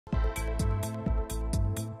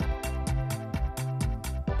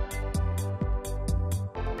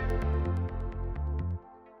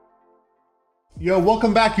Yo,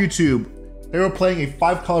 welcome back YouTube. They were playing a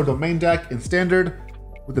 5-color domain deck in standard.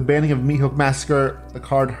 With the banning of Meathook Massacre, the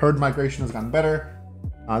card Herd Migration has gotten better.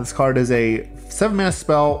 This card is a 7-mana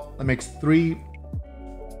spell that makes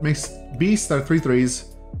beasts that are 3/3s.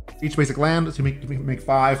 Each basic land, so you make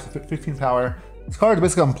 5, so 15 power. This card is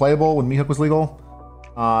basically unplayable when Meathook was legal.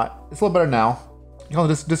 It's a little better now. You can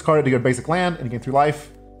only discard it to get a basic land and you gain 3 life.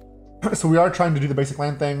 So we are trying to do the basic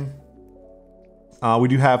land thing. We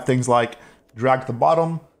do have things like Drag to the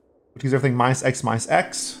Bottom, which gives everything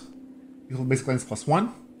 -X/-X. Equal basic lands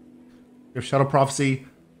 +1. We have Shadow Prophecy,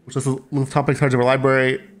 which is the little top big cards of our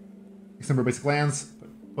library. Number of basic lands.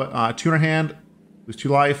 Put 2 in our hand, lose 2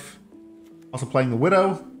 life. Also playing the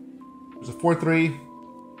Widow, which is a 4/3.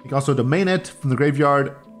 You can also domain it from the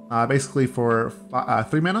graveyard, basically for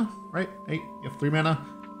 3 mana, right? 8. You have 3 mana.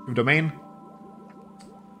 You have domain.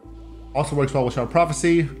 Also works well with Shadow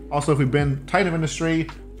Prophecy. Also, if we've been Titan of Industry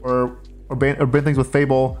or ban things with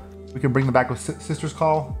Fable, we can bring them back with Sister's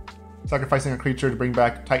Call, sacrificing a creature to bring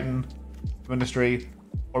back Titan of Industry,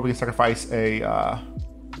 or we can sacrifice a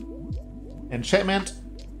enchantment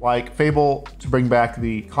like Fable to bring back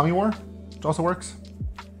the Kami War, which also works.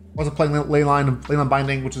 Also playing Leyline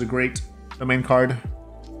Binding, which is a great domain card.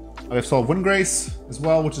 We have Soul of Windgrace as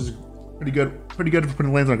well, which is pretty good for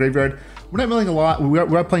putting lands on our graveyard. We're not milling a lot. We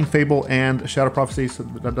are playing Fable and Shadow Prophecy, so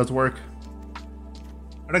that does work.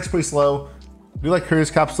 Our deck's pretty slow. We do like Courier's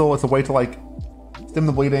Capsule. It's a way to like stem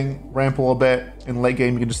the bleeding, ramp a little bit. In late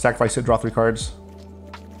game, you can just sacrifice it, draw 3 cards.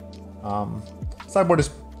 Sideboard is,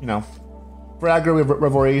 you know, for aggro, we have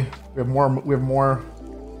Revelry. We have more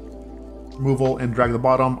removal and Drag to the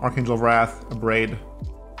Bottom, Archangel of Wrath, a Braid.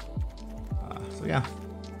 So yeah,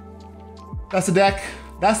 that's the deck.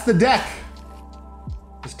 That's the deck.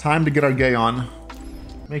 It's time to get our gay on.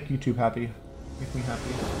 Make YouTube happy. Make me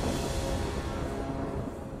happy.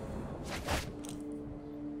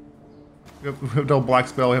 We have double black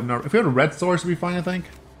spell. We have no. If we had a red source, it'd be fine. I think.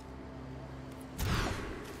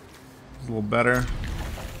 It's a little better,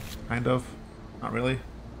 kind of. Not really.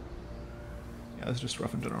 Yeah, it's just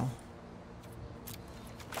rough in general.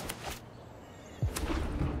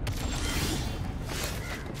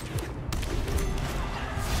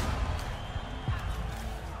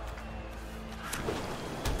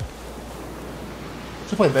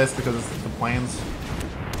 Should play this because it's the plans.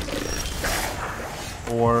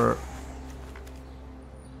 Or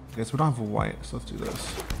I guess we don't have white, so let's do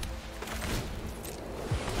this.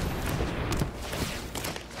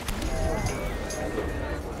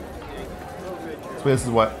 So this is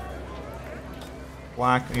what?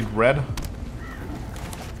 Black, I need red.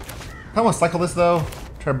 I want to cycle this though.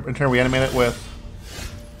 Try to reanimate it with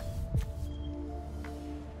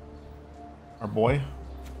our boy.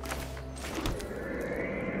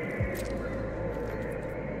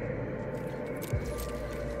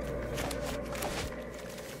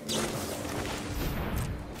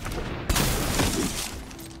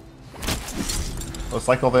 Let's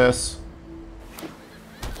cycle this.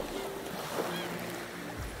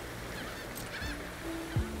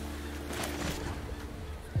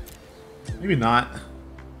 Maybe not.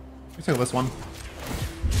 Let's cycle this one.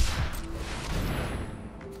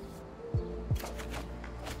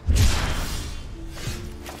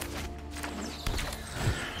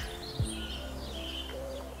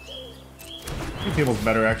 I think table's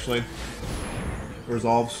better actually. It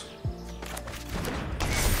resolves.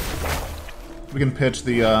 We can pitch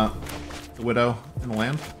the Widow in the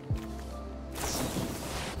land.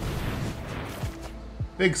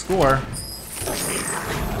 Big score.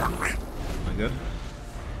 Not good.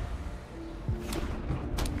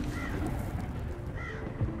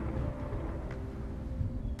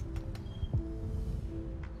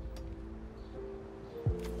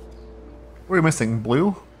 What are we missing?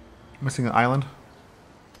 Blue? Missing an island.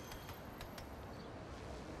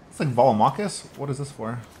 It's like Valamakis? What is this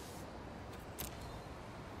for?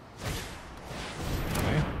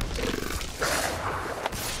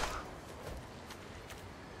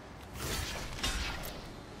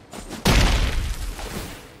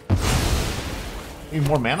 Need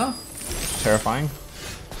more mana? Terrifying.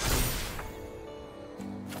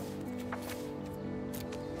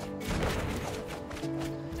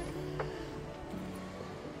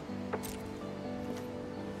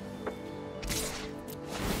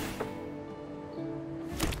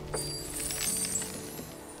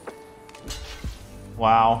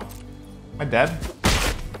 Wow. Am I dead?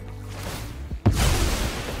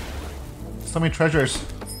 So many treasures.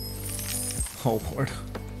 Oh lord.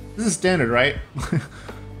 This is standard, right?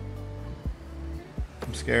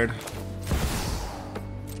 I'm scared.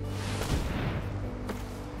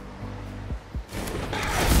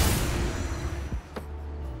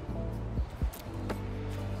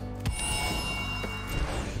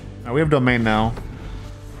 Alright, we have domain now.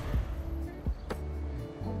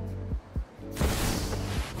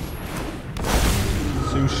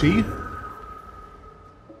 Sushi.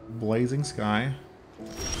 Blazing Sky.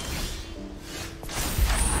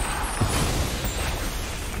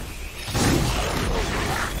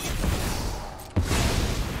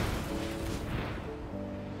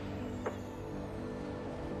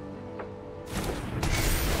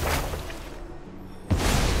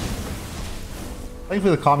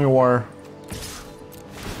 Thankfully, the Kami War.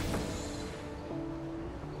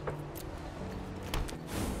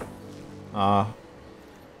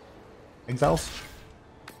 Exiles.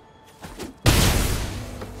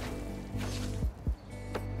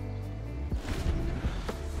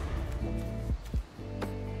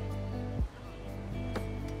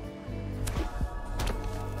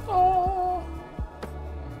 Oh.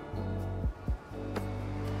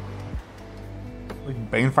 Like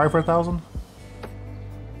Banefire for 1,000.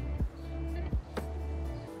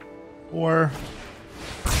 Or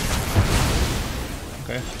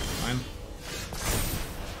okay, fine.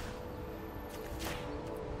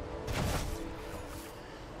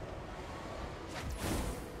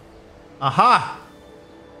 Aha!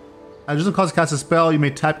 At just cause cast a spell, you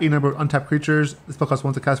may tap any number of untapped creatures. This spell costs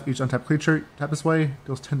 1 to cast for each untapped creature. Tap this way,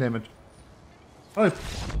 deals 10 damage. Probably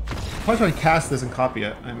try and cast this and copy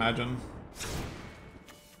it, I imagine.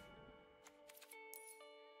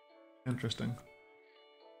 Interesting.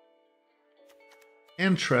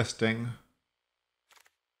 Interesting.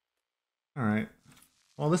 Alright.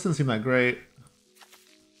 Well, this didn't seem that great.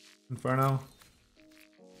 Inferno.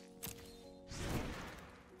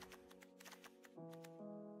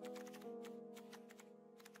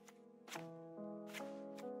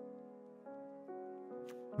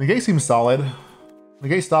 Negate seems solid.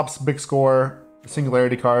 Negate stops big score,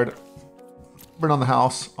 singularity card, burn on the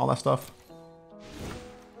house, all that stuff.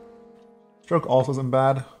 Stroke also isn't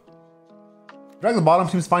bad. Drag the bottom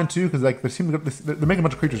seems fine too, because like they're making a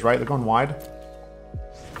bunch of creatures, right? They're going wide.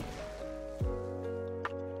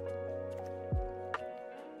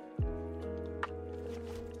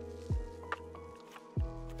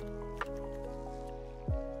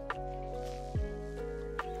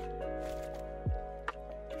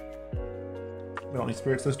 We don't need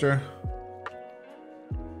Spirit Sister.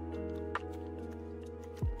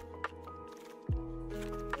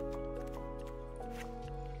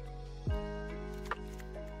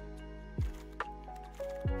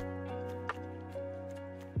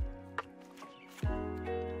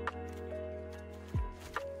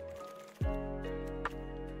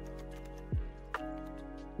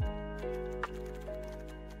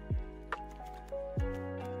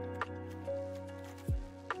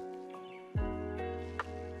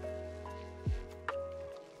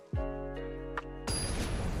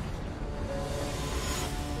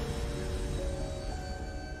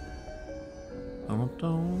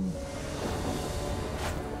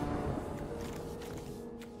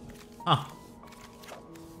 Huh.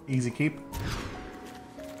 Easy keep.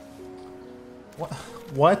 What?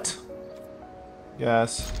 What?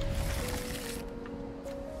 Yes.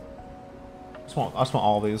 I just want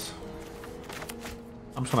all these.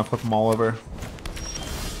 I'm just gonna flip them all over.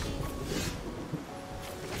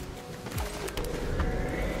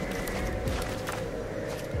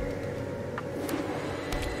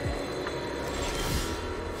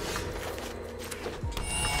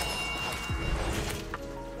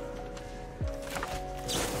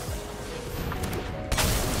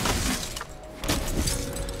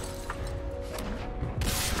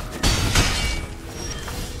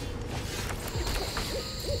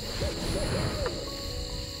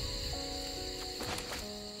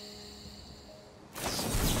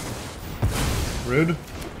 Rude.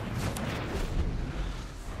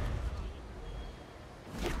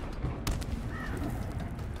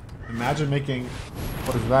 Imagine making...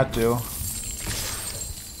 What does that do?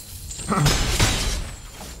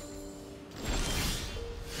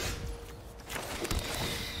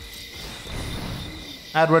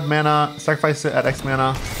 Add red mana, sacrifice it at X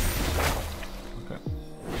mana. Okay.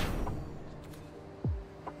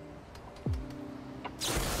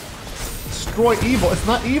 Destroy evil. It's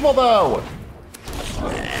not evil though!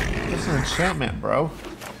 It's an enchantment, bro.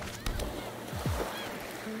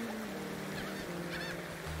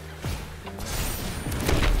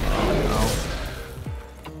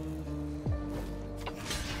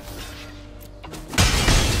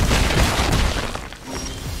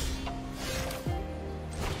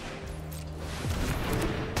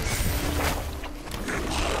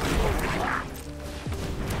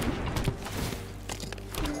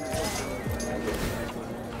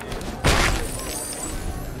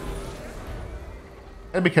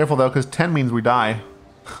 Gotta be careful though, because 10 means we die.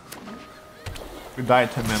 We die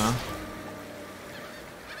at 10 mana.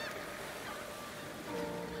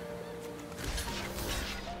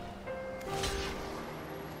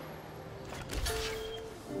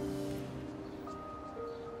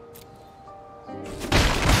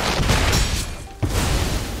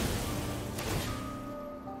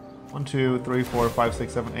 One, two, three, four, five,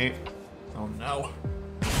 six, seven, eight. Oh no.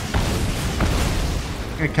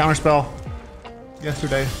 Okay, counterspell.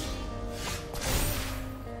 Yesterday.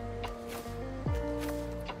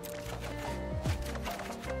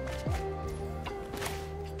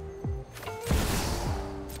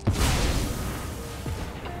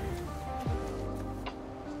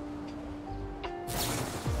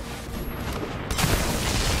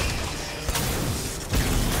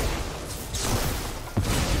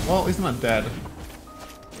 Well, at least I'm not dead.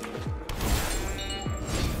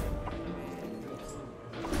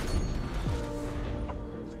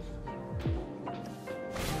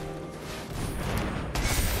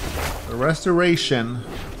 The restoration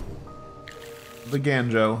of the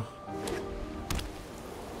Ganjo.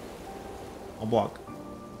 I'll block.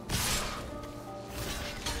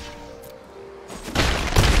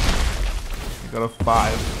 You got a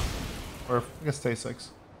 5. Or I guess stay 6.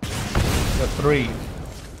 You got 3.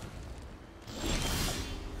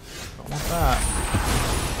 Don't want that.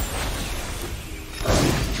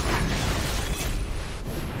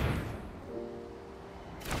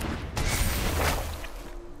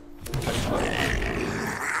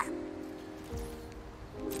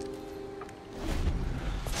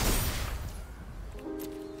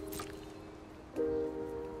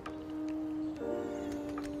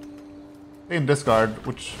 In discard,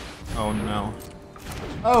 which... oh no.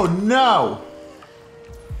 Oh no!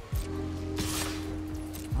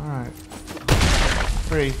 Alright.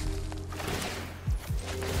 3.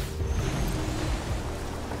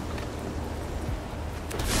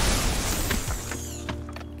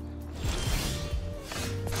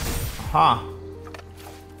 Aha!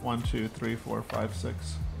 1, 2, 3, 4, 5,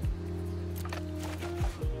 6.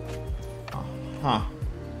 Aha.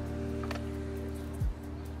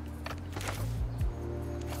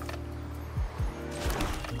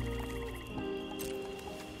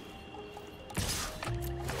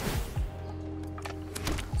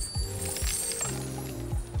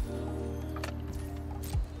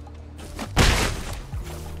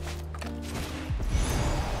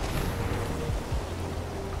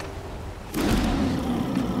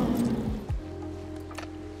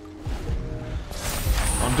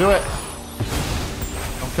 Do it.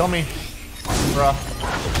 Don't kill me. Bruh.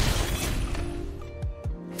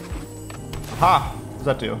 Aha! What does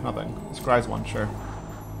that do? Nothing. Scry's one, sure.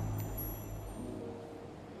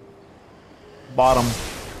 Bottom.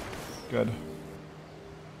 Good.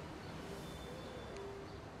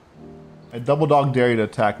 I double dog dare you to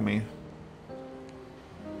attack me.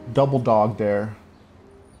 Double dog dare.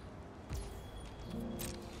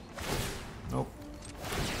 Nope.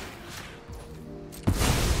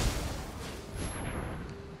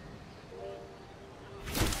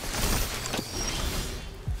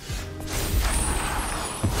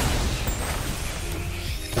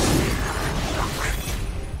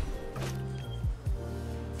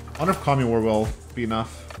 I wonder if Kami War will be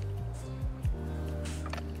enough.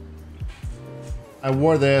 I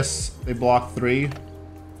wore this. They block 3.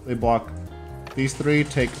 They block these 3.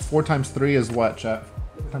 Take 4 times 3 is what, chat?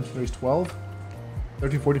 4 times 3 is 12?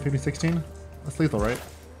 13, 14, 15, 16? That's lethal, right?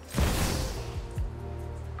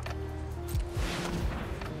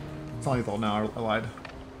 It's not lethal now, I lied.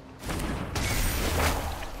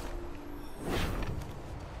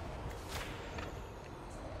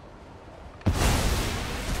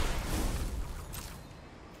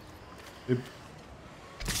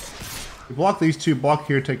 You block these 2, block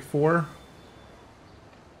here, take 4.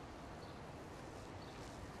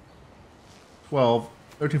 12.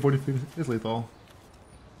 13, 14, 15 is lethal.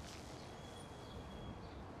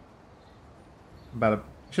 About it.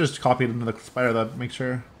 Should just copy it into the spider that make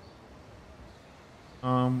sure.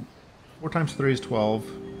 4 times 3 is 12.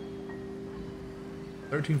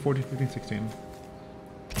 13, 14, 15, 16.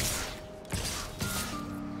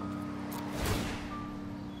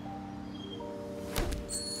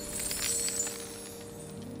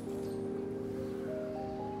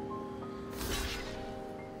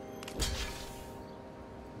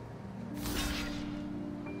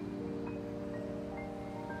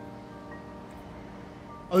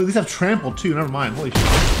 Oh, these have trample too, never mind. Holy shit.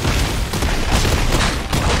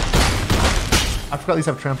 I forgot these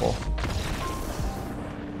have trample.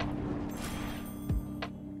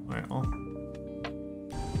 Alright, well.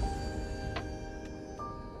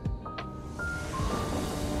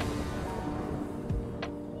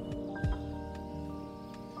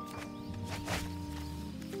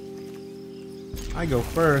 I go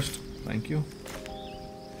first. Thank you.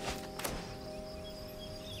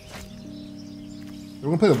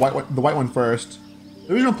 We're gonna play the white one first.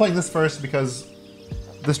 The reason I'm playing this first is because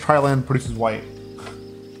this tri-land produces white.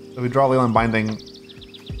 So if we draw Leyline Binding,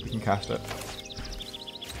 we can cast it.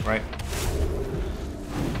 Right?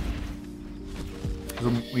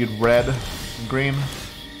 We had red and green.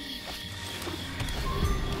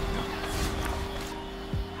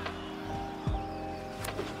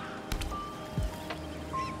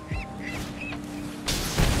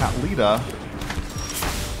 Lita.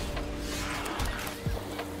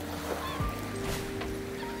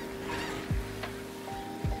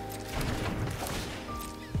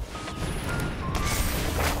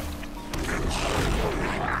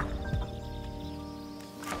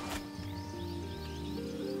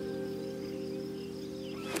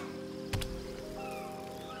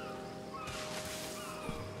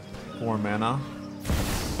 Four mana.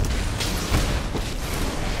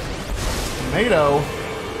 Tomato.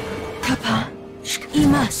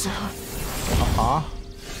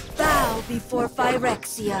 Bow before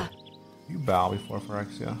Phyrexia. You bow before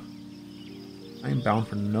Phyrexia. I ain't bound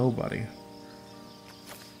for nobody.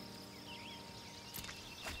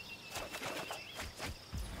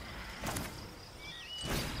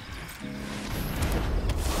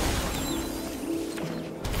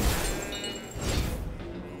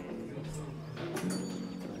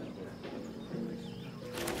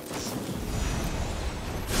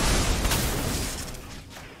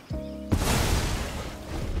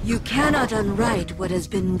 You cannot unwrite what has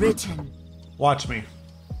been written. Watch me.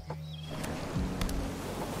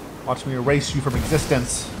 Watch me erase you from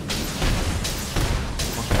existence.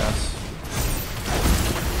 Yes.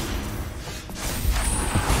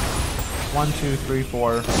 1, 2, 3,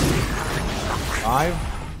 4,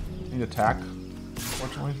 5. Need attack,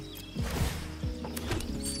 unfortunately.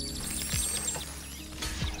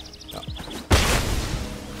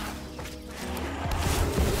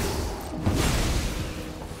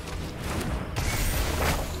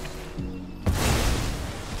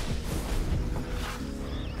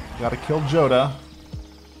 Gotta kill Joda.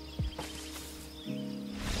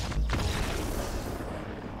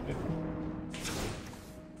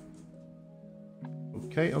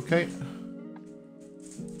 Okay, okay.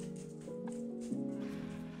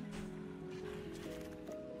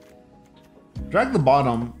 Drag the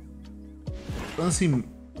bottom. Doesn't seem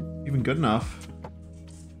even good enough.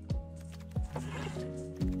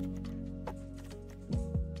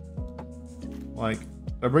 Like,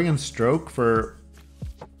 I bring in Stroke for...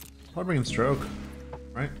 I'll bring in Stroke,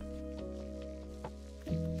 right?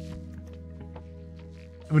 I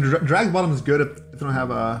mean, drag bottom is good if they don't have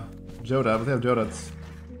Joda, but if they have Joda, it's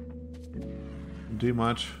don't do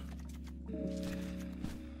much.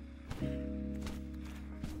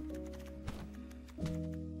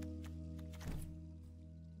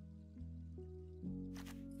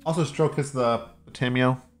 Also, Stroke hits the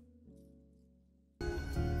Tameo.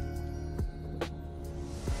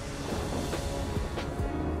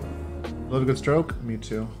 Love a good Stroke? Me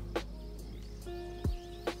too.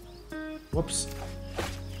 Whoops.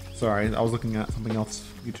 Sorry, I was looking at something else.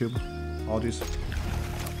 YouTube. Apologies.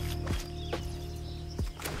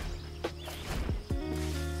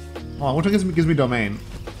 Oh, which one gives me domain?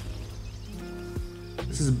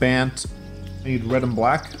 This is Bant. I need red and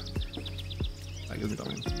black. That gives me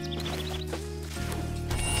domain.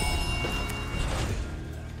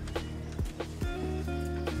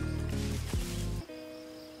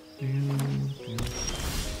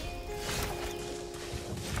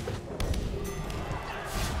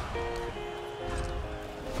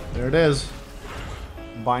 There it is.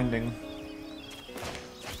 Binding.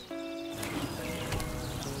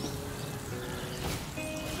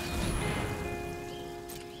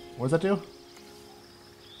 What does that do?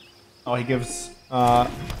 Oh, he gives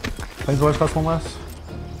Planeswalkers plus 1 less?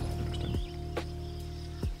 Interesting.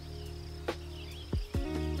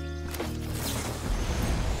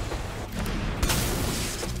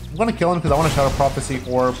 I'm gonna kill him because I want to Shadow Prophecy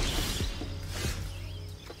or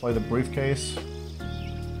play the Briefcase.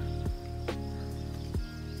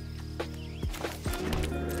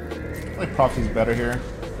 I like Prophecy's better here.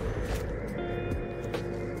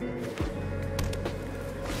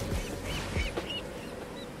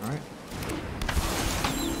 Alright.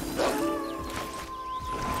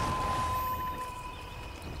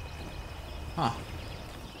 Huh.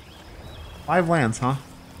 5 lands, huh?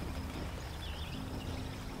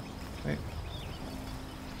 Okay.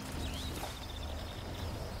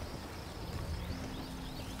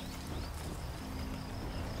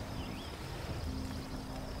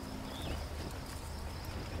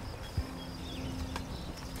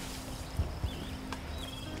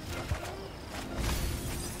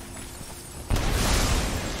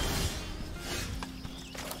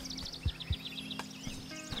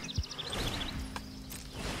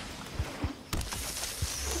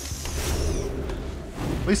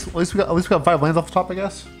 At least we got 5 lands off the top, I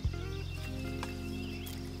guess.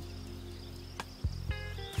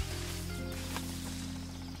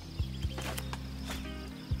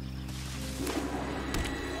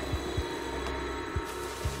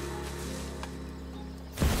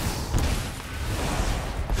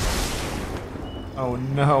 Oh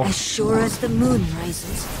no. As sure as the moon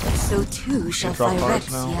rises, so too shall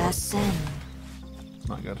Phyrexia ascend. It's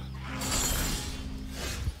not good.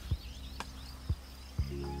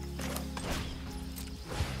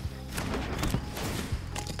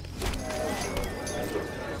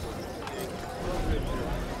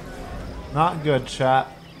 Not good, chat.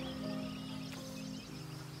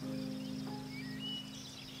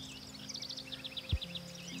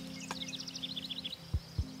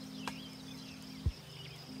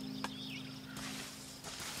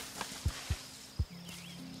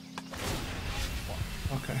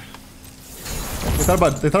 Okay.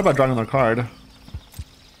 They thought about drawing another card.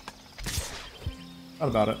 Thought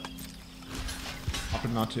about it.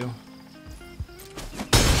 Opted not to.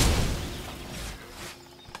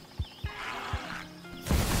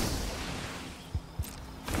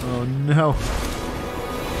 Oh no.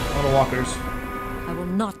 A lot of walkers. I will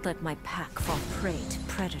not let my pack fall prey to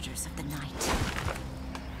predators of the night.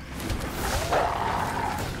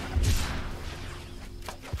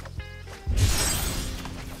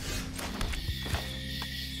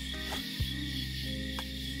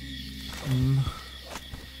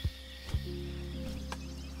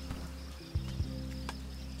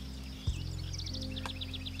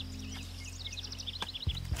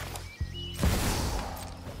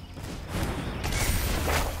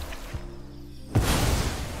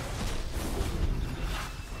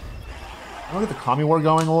 I want to get the Kami War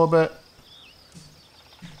going a little bit.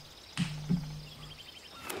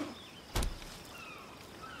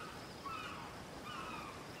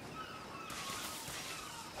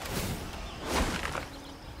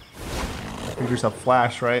 Creatures have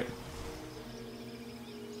flash, right?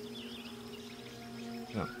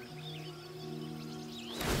 Yeah.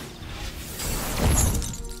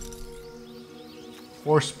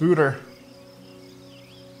 Or Spooter.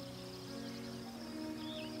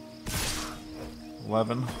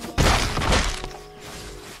 11.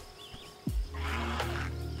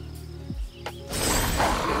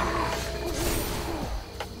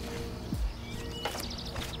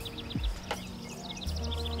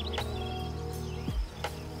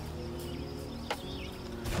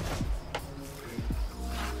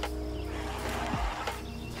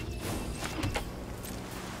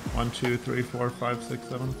 One, two, three, four, five, six,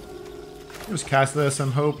 seven. Just cast this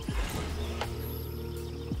and hope.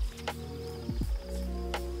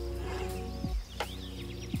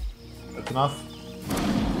 Enough.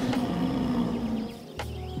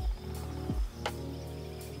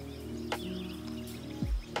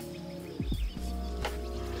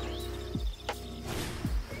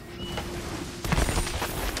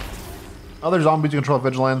 Other zombies you control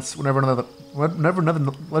vigilance. Whenever another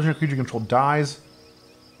legendary creature you control dies,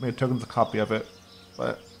 made tokens a copy of it,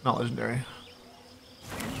 but not legendary.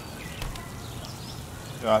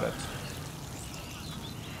 Got it.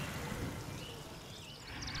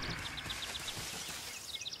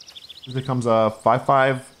 This becomes a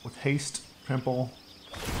 5/5 with haste, trample.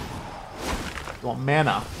 You want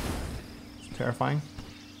mana. It's terrifying.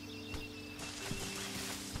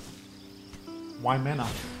 Why mana?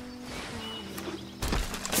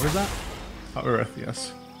 What is that? Oh, Earth,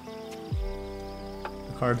 yes.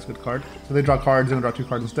 The card's a good card. So they draw cards, they're gonna draw 2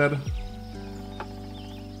 cards instead.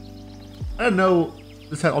 I didn't know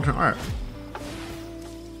this had alternate art.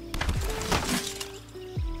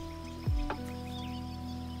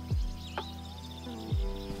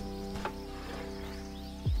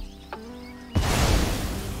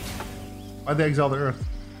 Why'd they exile the Earth?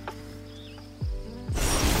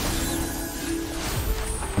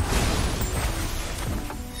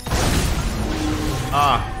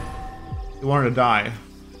 Ah. They wanted to die,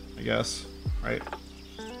 I guess. Right?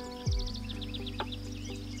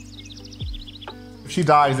 If she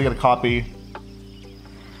dies, they get a copy.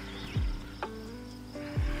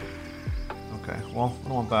 Okay, well, I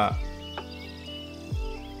don't want that.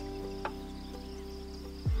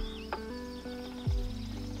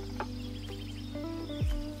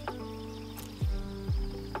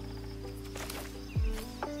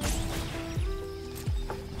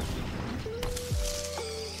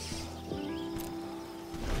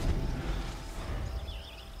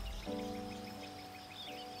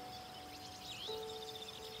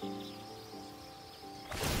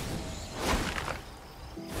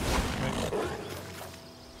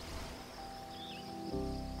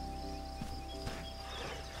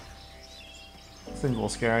 This thing's a little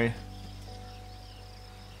scary.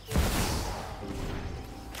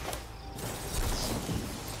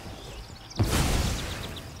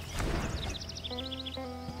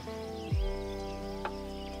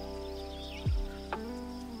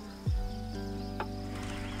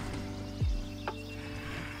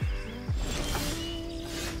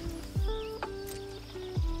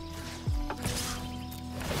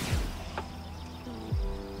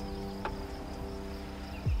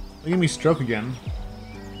 Give me stroke again.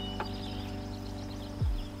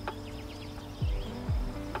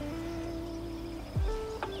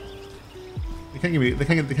 They can't give me. They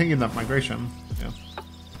can't give that migration. Yeah.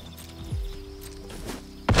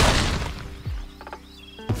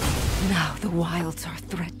 Now the wilds are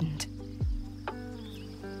threatened.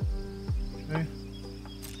 Okay.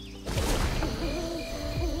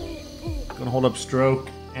 Gonna hold up stroke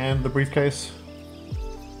and the briefcase.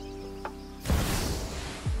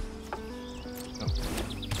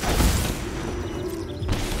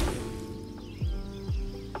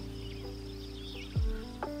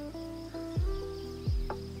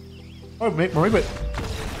 Oh, maybe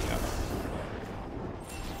yeah.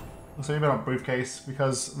 I'll say maybe about briefcase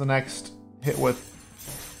because the next hit was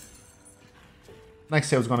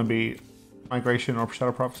going to be migration or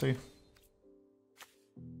shadow prophecy.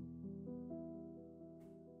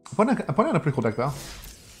 I'm putting on a pretty cool deck though.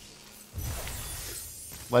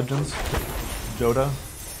 Legends, Joda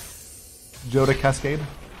Cascade.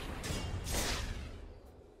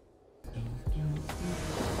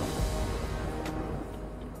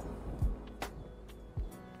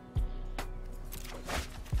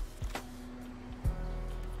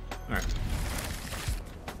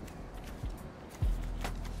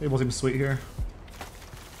 Fable seems sweet here.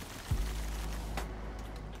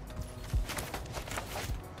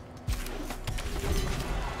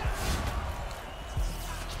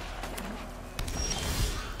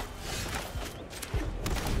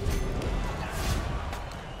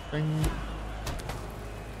 Bing.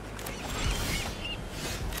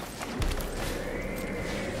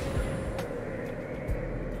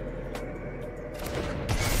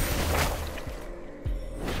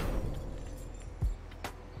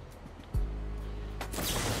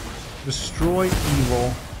 Destroy evil.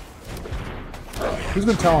 Who's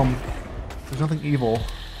gonna tell him there's nothing evil?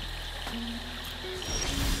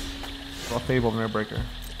 Well, Fable, Mirror Breaker.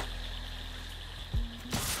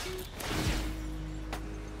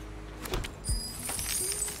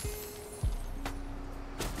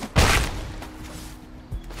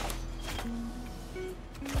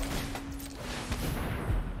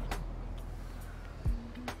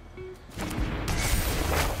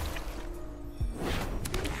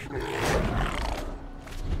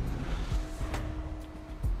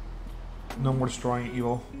 No more destroying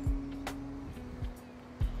evil.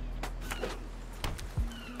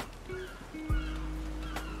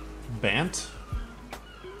 Bant?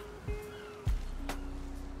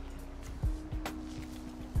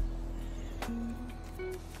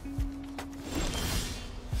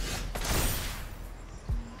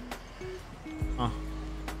 Huh.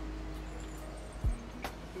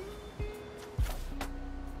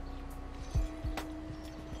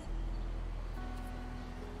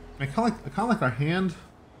 I kind of like our hand.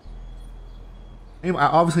 I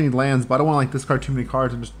obviously need lands, but I don't want to like discard too many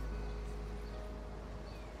cards and just.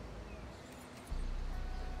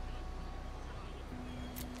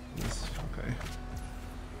 Yes, okay.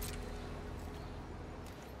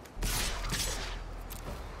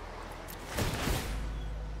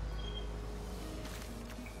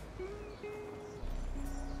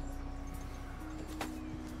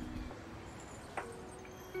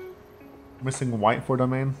 Missing white for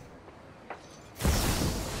domain.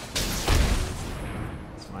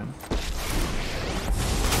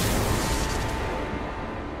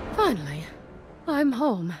 Finally, I'm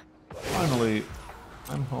home. Finally,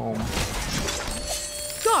 I'm home.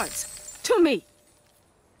 Guards, to me!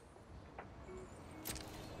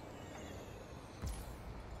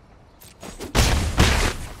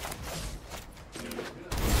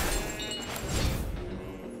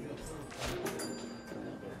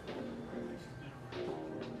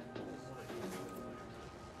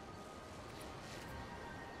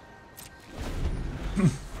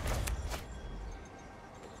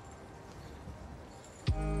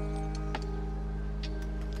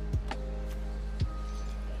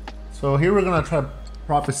 So here we're gonna try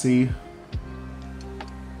Prophecy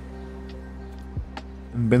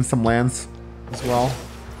and bend some lands as well.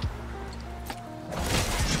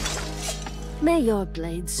 May your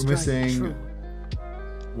blades We're strike missing true.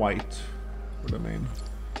 white for domain.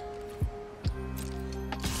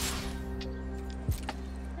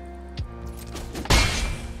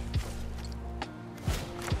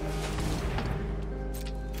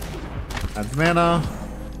 Adds mana.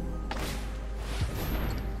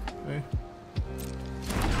 Okay.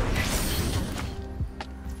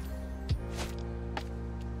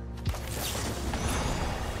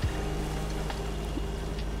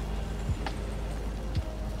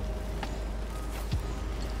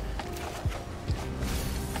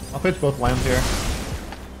 I'll pitch both lands here.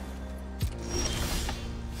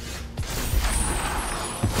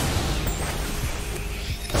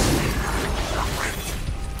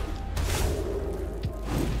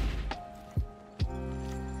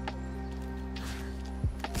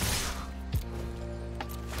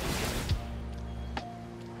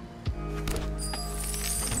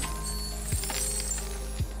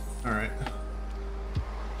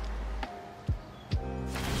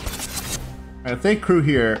 If they crew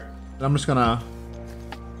here, then I'm just gonna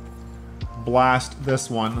blast this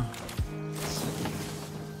one,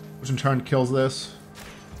 which in turn kills this.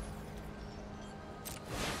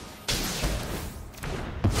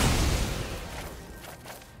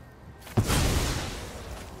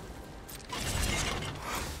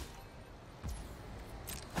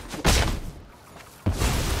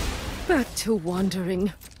 Back to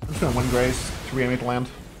wandering. I'm just gonna Windgrace to reanimate the land.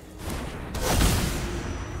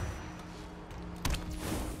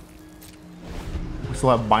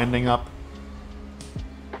 Still have binding up.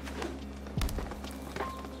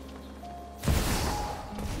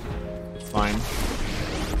 It's fine.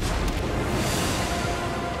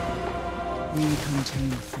 We contain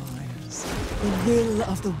fires. The will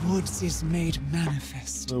of the woods is made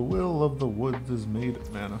manifest. The will of the woods is made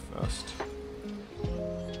manifest.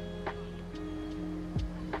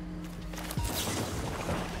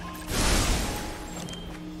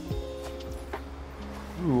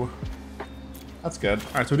 Ooh. That's good.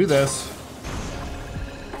 Alright, so we do this.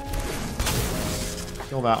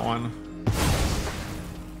 Kill that one.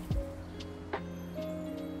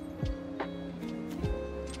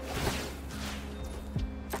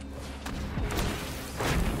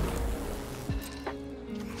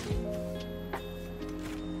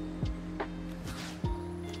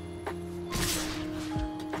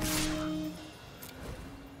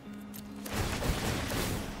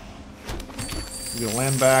 We get a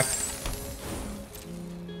land back.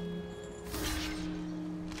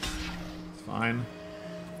 Fine.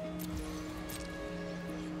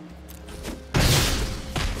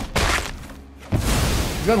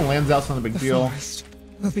 He's got lands out, it's not a big deal. Forest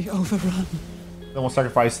will be overrun. Then we'll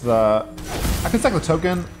sacrifice the. I can sack the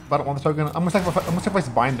token, but I don't want the token. I'm gonna sacrifice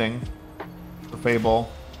Binding for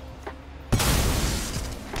Fable.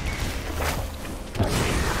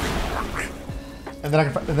 And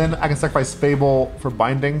then I can sacrifice Fable for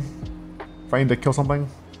Binding. If I need to kill something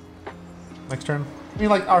next turn. I mean,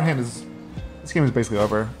 like, our hand is. This game is basically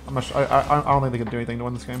over. I'm not sure, I don't think they can do anything to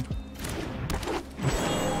win this game.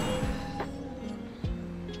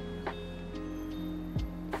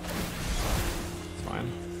 It's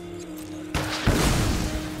fine.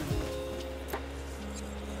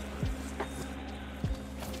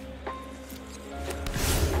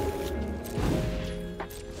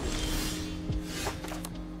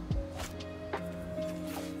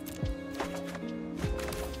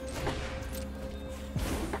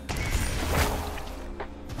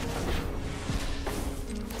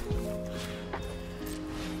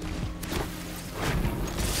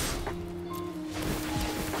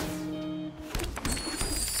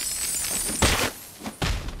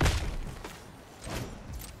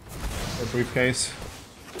 Briefcase.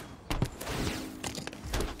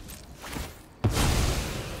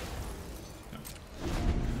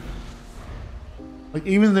 Like,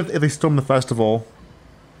 even if they storm the festival,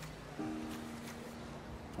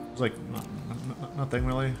 it's like nothing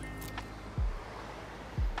really.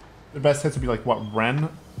 The best hits would be like what, Ren?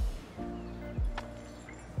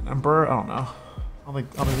 Emperor? I don't know. I don't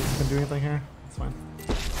think they can do anything here. It's fine.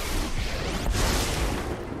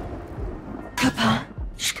 Kappa.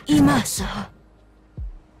 Imasa.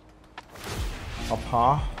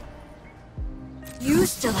 Papa. You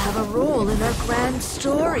still have a role in our grand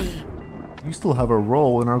story. You still have a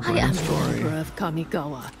role in our I grand am story. the Emperor of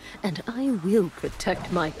Kamigawa, and I will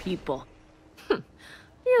protect my people.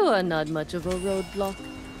 You are not much of a roadblock.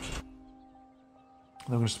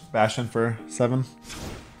 I'm gonna just bash in for 7.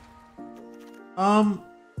 What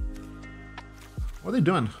are they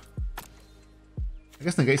doing? I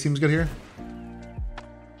guess Negate seems good here.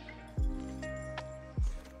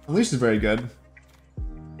 Unleash is very good.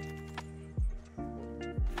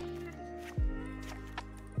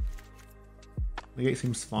 Negate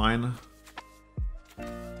seems fine.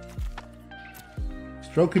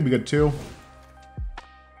 Stroke could be good too.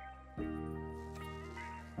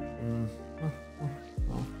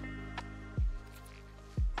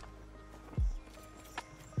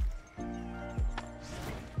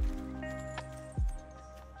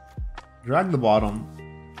 Drag the bottom.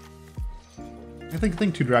 I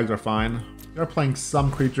think 2 drags are fine. We are playing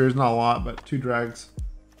some creatures, not a lot, but 2 drags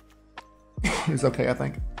is okay, I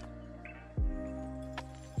think.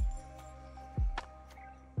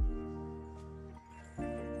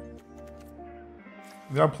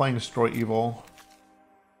 We are playing Destroy Evil.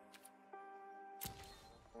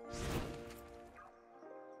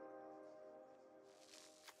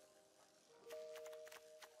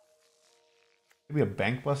 Maybe a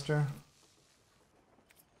Bank Buster.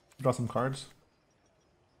 Draw some cards.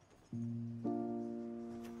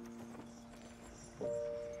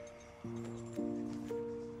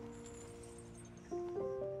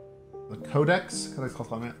 The Codex?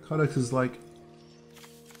 Codex is like...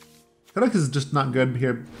 Codex is just not good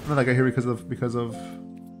here. Not that guy here because of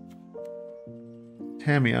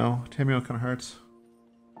Tameo. Tameo kind of hurts.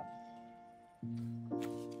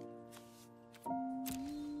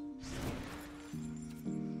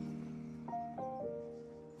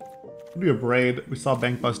 Do a Braid. We saw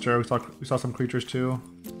Bankbuster. We saw some creatures too.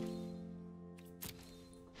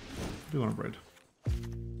 Do want a Braid.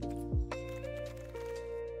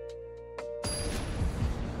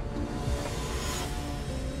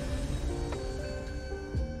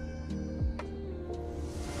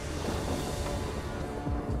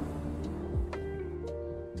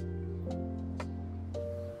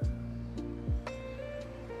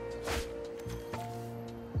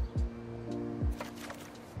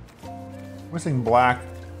 Missing black,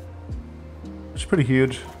 which is pretty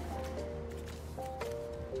huge. I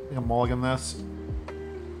think I'm mulligan this.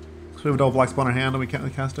 So we have a double black spawn in hand and we can't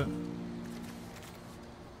really cast it.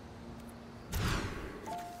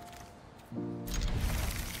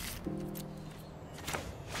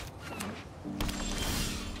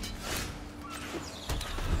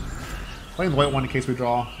 Playing the white one in case we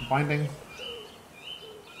draw Binding.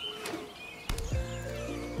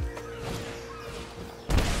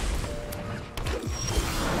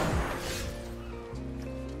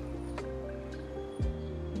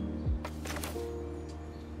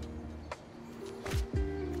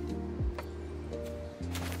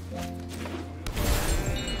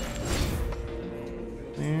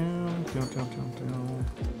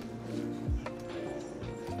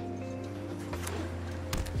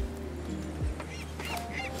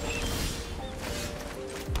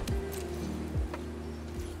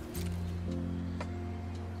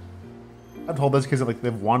 I'd hold this because like they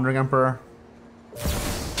have Wandering Emperor.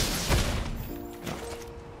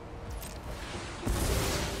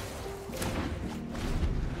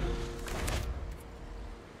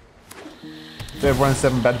 They have run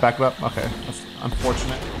 7 bad to back it up. Okay, that's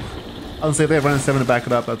unfortunate. I would say they have run 7 to back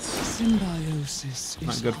it up. That's Symbiosis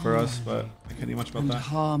not good for us, but I can't do much about and that.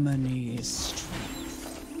 Harmony is strength.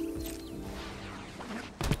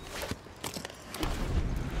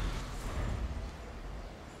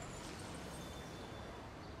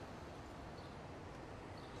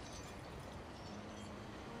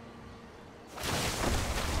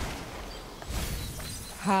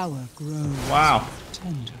 Power grows. Wow. With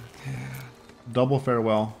tender care. Double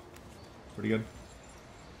Farewell. Pretty good.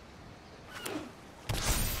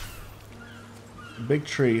 Big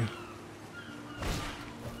tree.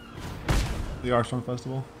 The Arstone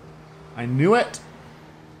Festival. I knew it!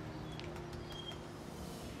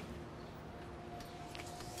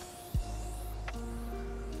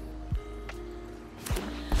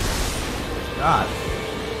 God.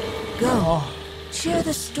 Go. Oh, Share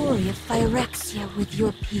the story of Phyrexia with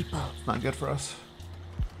your people. it's not good for us.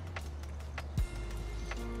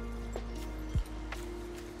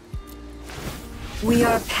 We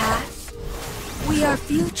are past. We are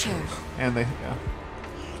future. And they, yeah.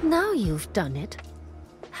 Now you've done it.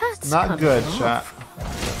 Hat's Not coming good, off. chat.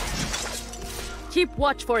 Keep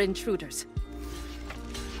watch for intruders.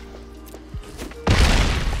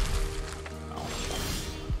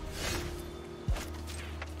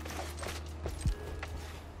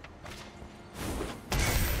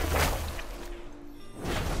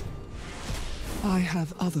 I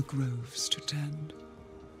have other groves to tend.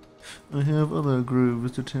 I have other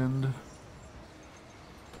grooves to tend.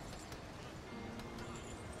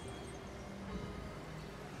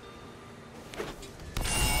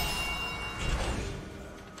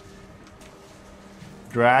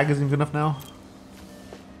 Drag isn't good enough now.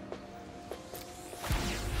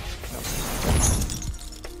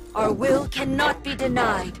 Our will cannot be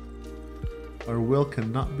denied. Our will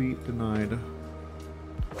cannot be denied.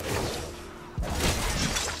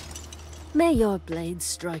 May your blade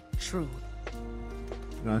strike true.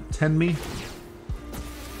 You're gonna 10 me?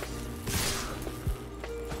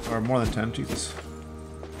 Or more than 10, Jesus.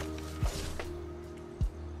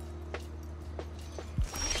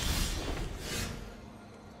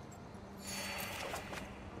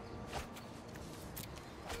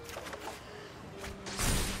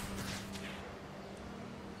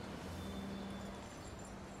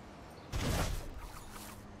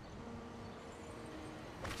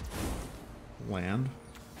 land.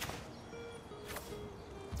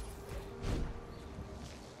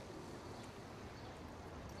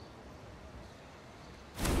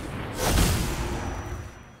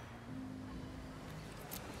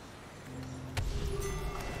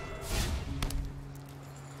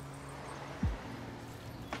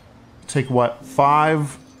 Take what?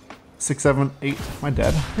 5, 6, 7, 8. Am I dead?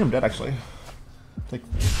 I think I'm dead actually. Take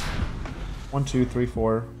 1, 2, 3,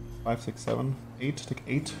 4, 5, 6, 7, 8. Take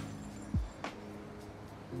 8.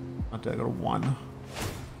 Not dead. I go to 1.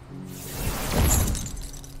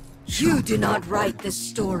 You do not write this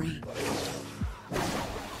story.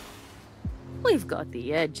 We've got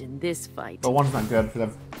the edge in this fight. But 1's not good because I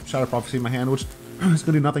have Shadow Prophecy in my hand, which is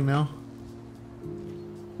gonna do nothing now.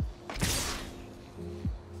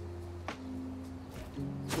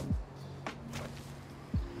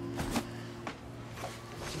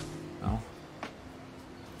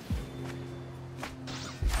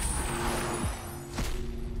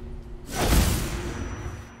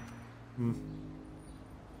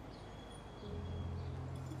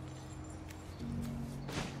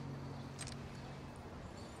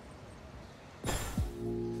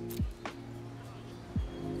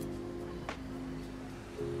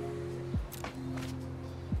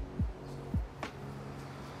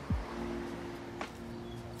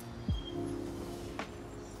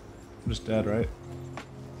 I'm just dead, right?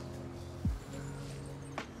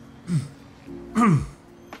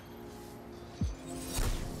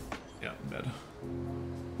 Yeah, I'm dead.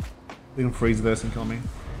 They can freeze this and kill me.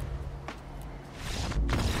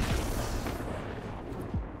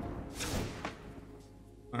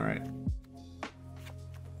 Alright.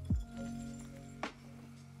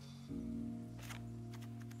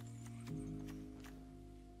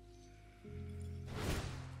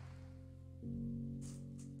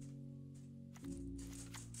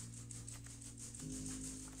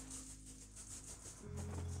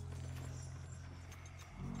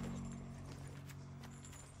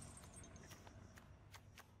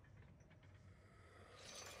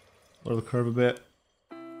 Lower the curve a bit.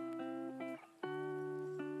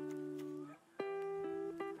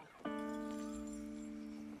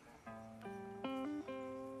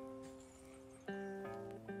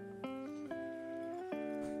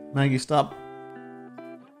 Maggie, stop.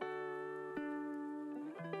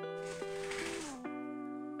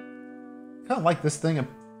 Kind of like this thing. It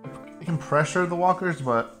can pressure the walkers,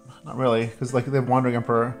 but not really, because like they have Wandering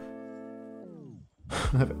Emperor.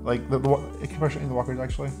 Like it can pressure any of the walkers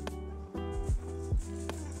actually.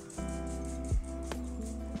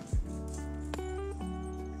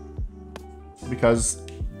 Because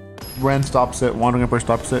Ren stops it, Wandering Emperor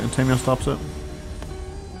stops it, and Tamio stops it.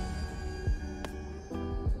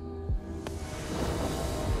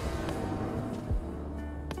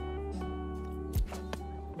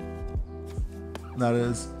 That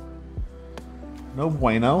is no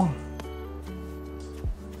bueno.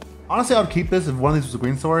 Honestly, I would keep this if one of these was a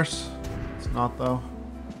green source. It's not though.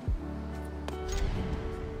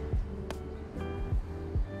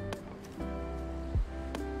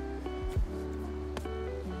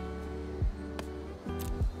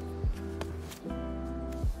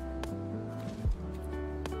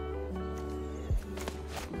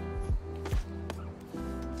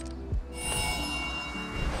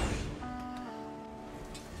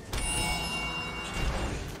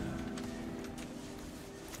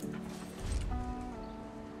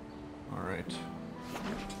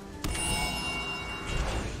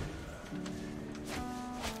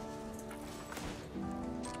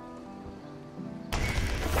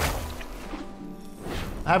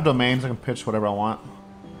 I have domains, I can pitch whatever I want.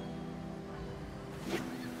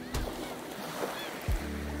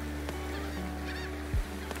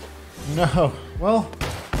 No, well,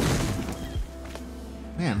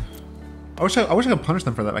 man, I wish I could punish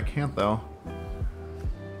them for that. I can't though.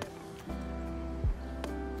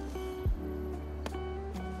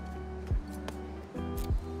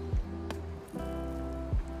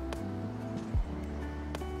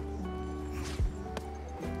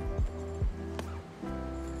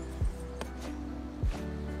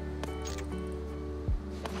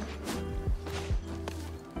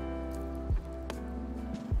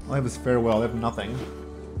 All I have is Farewell, they have nothing.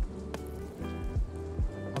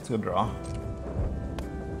 That's a good draw.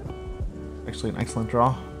 Actually an excellent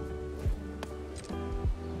draw.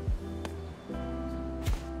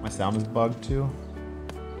 My sound is bugged too.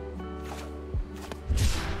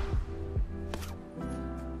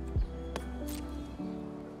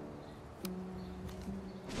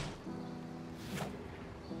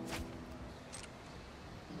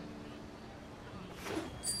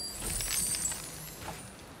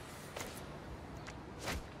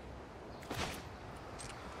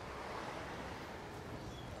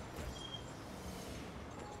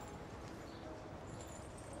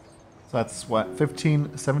 So that's what,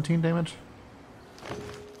 15, 17 damage?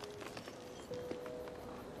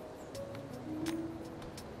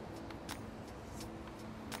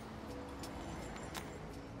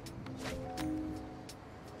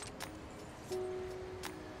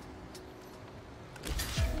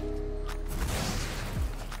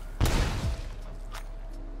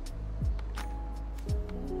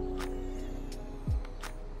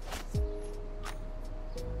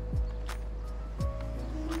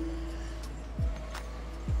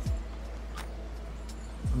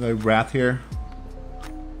 The Wrath here.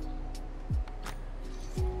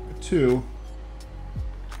 2.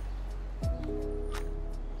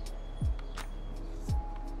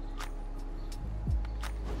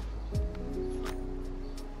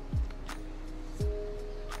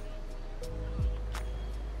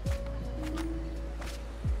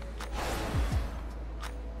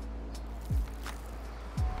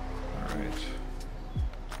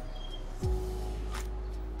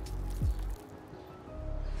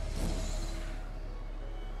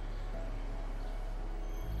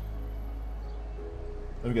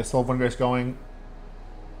 Then we get Soul of Windgrace going.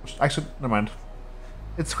 Which, actually, never mind.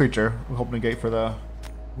 It's creature. We're hoping to negate for the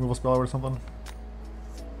removal spell or something.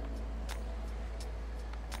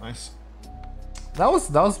 Nice. That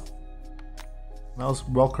was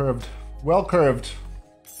well curved. Well curved.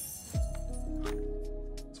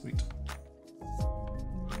 Sweet.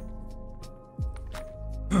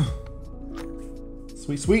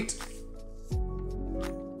 Sweet, sweet.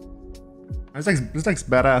 This deck's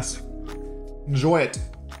badass. Enjoy it.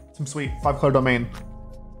 Some sweet 5-color domain.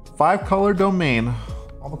 5-color domain.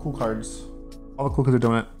 All the cool cards. All the cool kids are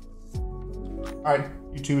doing it. All right,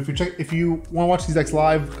 YouTube. If you want to watch these decks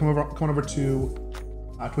live, come over to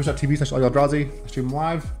twitch.tv/Aintrazi. I stream them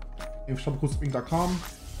live. And CoolStuffInc.com.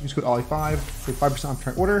 Use code Ollie5. Save 5% on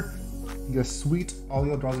current order. You get a sweet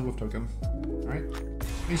Aintrazi Wolf token. All right.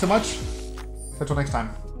 Thank you so much. Catch you next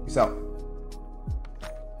time. Peace out.